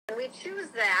we choose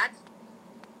that,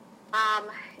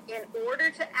 in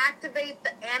order to activate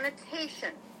the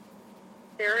annotation,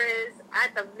 there is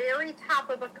at the very top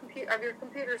of your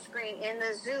computer screen in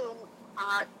the Zoom,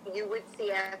 you would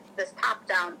see this pop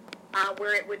down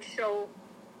where it would show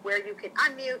where you can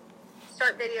unmute,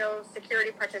 start video,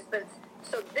 security participants.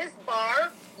 So this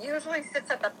bar usually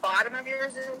sits at the bottom of your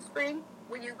Zoom screen.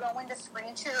 When you go into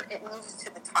screen share, it moves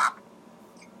to the top.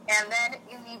 And then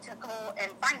you need to go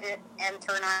and find it and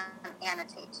turn on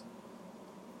annotate.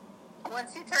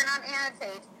 Once you turn on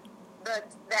annotate,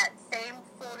 that same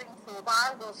floating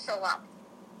toolbar will show up.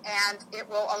 And it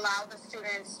will allow the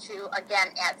students to,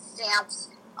 again, add stamps,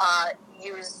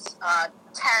 use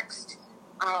text,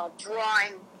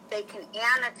 drawing. They can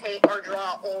annotate or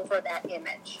draw over that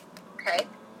image. Okay?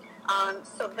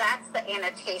 So that's the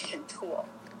annotation tool.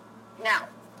 Now,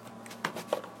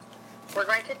 we're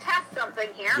going to test something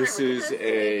here. This is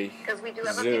a because we do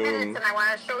have a few minutes, and I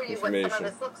want to show you what some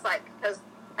of this looks like. Because,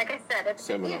 like I said at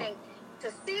the beginning,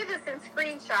 to see this in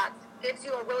screenshots gives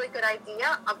you a really good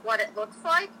idea of what it looks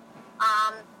like.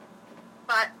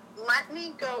 But let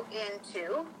me go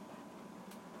into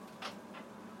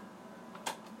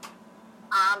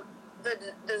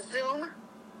the Zoom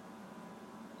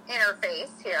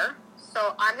interface here.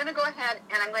 So I'm going to go ahead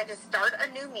and I'm going to start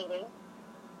a new meeting.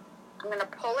 I'm going to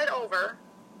pull it over,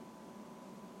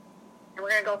 and we're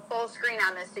going to go full screen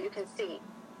on this so you can see.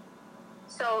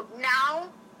 So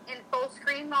now in full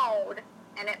screen mode,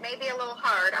 and it may be a little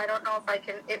hard. I don't know if I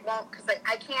can, it won't, because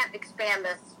I can't expand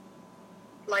this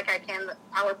like I can the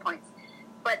PowerPoints.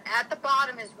 But at the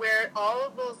bottom is where all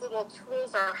of those little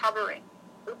tools are hovering.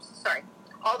 Oops, sorry.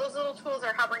 All those little tools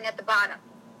are hovering at the bottom.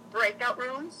 Breakout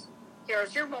rooms.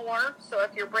 Here's your more. So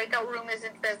if your breakout room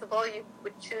isn't visible, you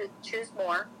would choose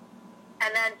more.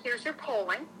 And then here's your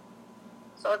polling.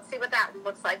 So let's see what that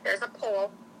looks like. There's a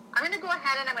poll. I'm going to go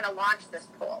ahead and I'm going to launch this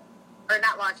poll. Or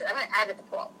not launch it. I'm going to edit the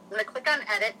poll. I'm going to click on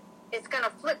edit. It's going to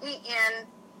flip me in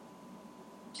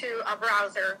to a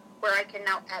browser where I can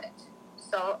now edit.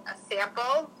 So a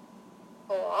sample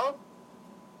poll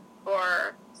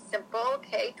for simple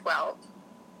K-12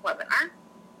 webinar.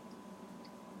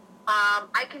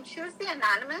 I can choose the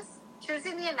anonymous.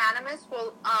 Choosing the anonymous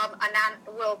will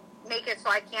make it so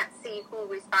I can't see who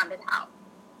responded how.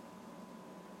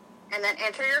 And then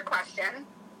enter your question.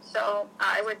 So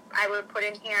I would put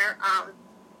in here,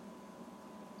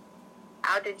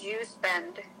 how did you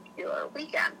spend your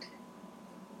weekend?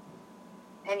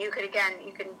 And you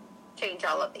can change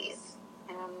all of these.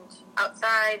 And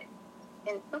outside,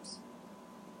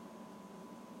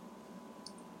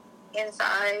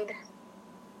 inside,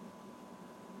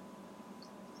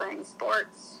 playing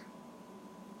sports,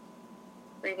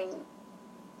 reading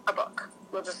a book.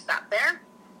 We'll just stop there.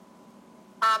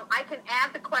 I can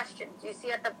add the questions. You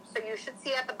should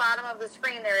see at the bottom of the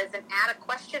screen there is an add a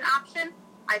question option.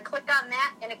 I click on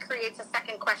that and it creates a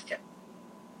second question.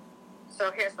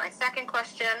 So here's my second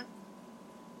question.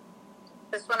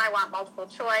 This one I want multiple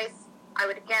choice. I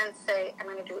would again say I'm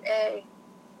going to do A,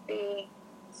 B,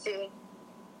 C,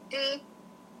 D.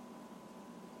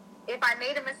 If I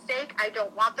made a mistake, I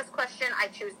don't want this question, I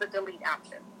choose the delete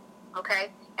option.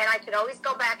 Okay? And I can always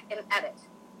go back and edit.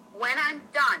 When I'm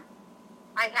done,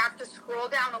 I have to scroll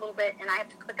down a little bit and I have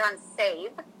to click on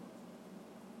save.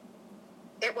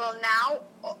 It will now,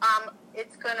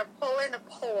 it's going to pull in a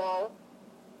poll.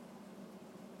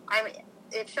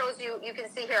 It shows you can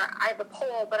see here, I have a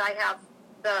poll, but I have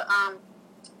the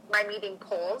my meeting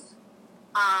polls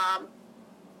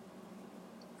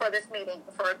for this meeting,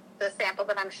 for the sample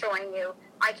that I'm showing you.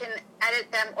 I can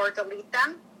edit them or delete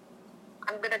them.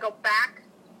 I'm going to go back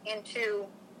into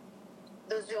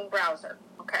the Zoom browser,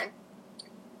 okay?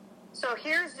 So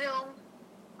here's Zoom.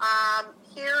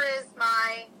 Here is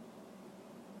my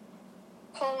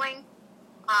polling, and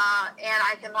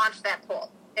I can launch that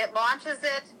poll. It launches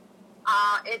it.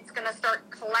 It's going to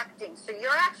start collecting. So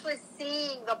you're actually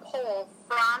seeing the poll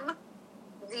from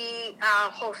the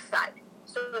host side.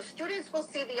 So the students will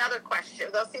see the other question.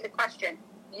 They'll see the question.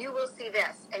 You will see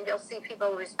this, and you'll see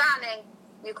people responding.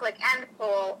 You click end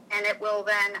poll, and it will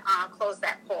then close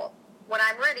that poll. When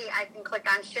I'm ready, I can click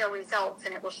on share results,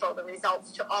 and it will show the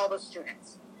results to all the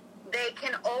students. They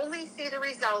can only see the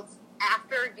results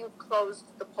after you've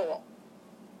closed the poll.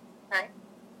 Okay?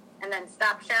 And then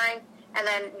stop sharing, and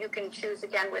then you can choose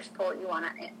again which poll you want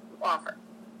to offer.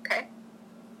 Okay?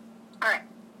 All right.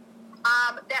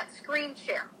 That screen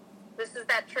share. This is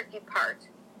that tricky part.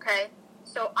 Okay?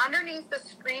 So underneath the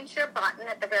screen share button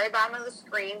at the very bottom of the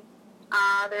screen,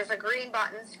 there's a green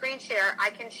button, screen share.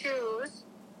 I can choose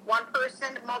one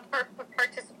person, multiple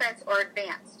participants, or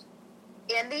advanced.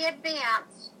 In the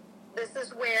advanced, this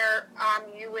is where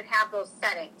you would have those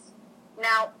settings.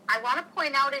 Now, I want to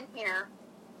point out in here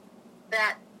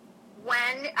that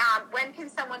when can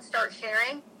someone start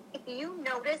sharing? If you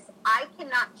notice, I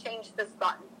cannot change this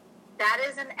button. That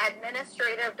is an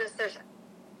administrative decision.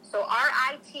 So our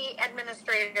IT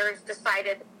administrators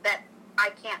decided that I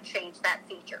can't change that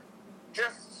feature.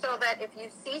 Just so that if you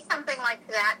see something like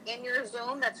that in your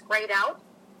Zoom that's grayed out,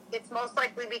 it's most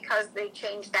likely because they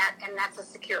changed that, and that's a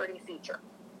security feature.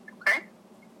 Okay?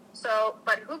 So,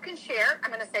 but who can share?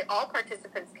 I'm going to say all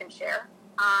participants can share.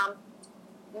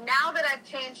 Now that I've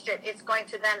changed it, it's going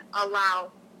to then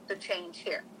allow the change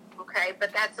here. Okay?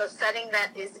 But that's a setting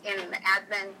that is in the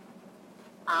admin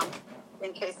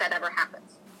in case that ever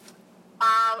happens.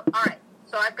 All right.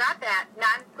 So I've got that. Now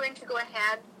I'm going to go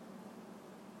ahead.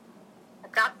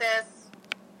 I've got this.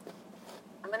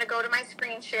 I'm going to go to my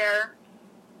screen share.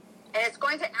 And it's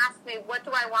going to ask me, what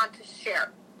do I want to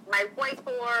share? My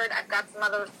whiteboard, I've got some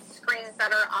other screens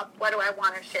that are up. What do I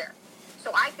want to share?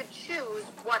 So I could choose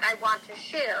what I want to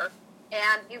share.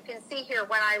 And you can see here,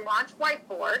 when I launch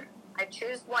whiteboard, I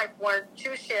choose whiteboard,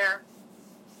 choose share.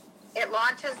 It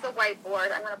launches the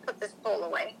whiteboard. I'm going to put this poll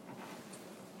away.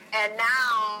 And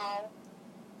now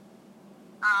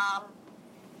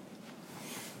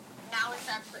it's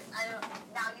actually,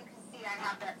 now you can see I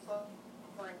have that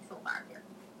floating toolbar here.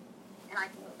 And I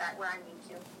can move that where I need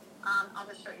to. I'll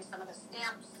just show you some of the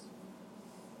stamps,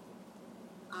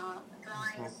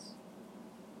 drawings.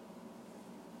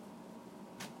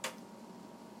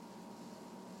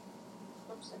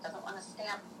 Oops, it doesn't want to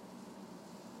stamp.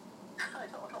 I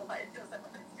don't know why it doesn't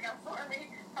want to stamp for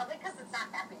me. Probably because it's not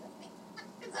happy with me.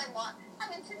 Because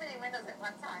I'm in too many windows at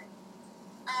one time.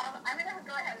 I'm going to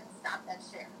go ahead and stop that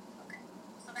share. Okay.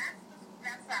 So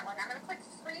that's that one. I'm going to click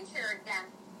screen share again,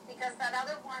 because that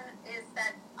other one is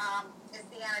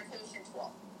the annotation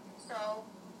tool. So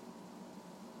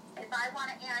if I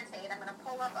want to annotate, I'm going to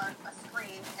pull up a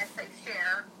screen and say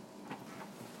share.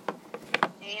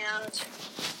 And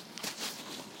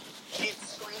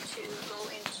it's going to go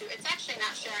into, it's actually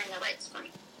not sharing the right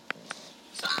screen.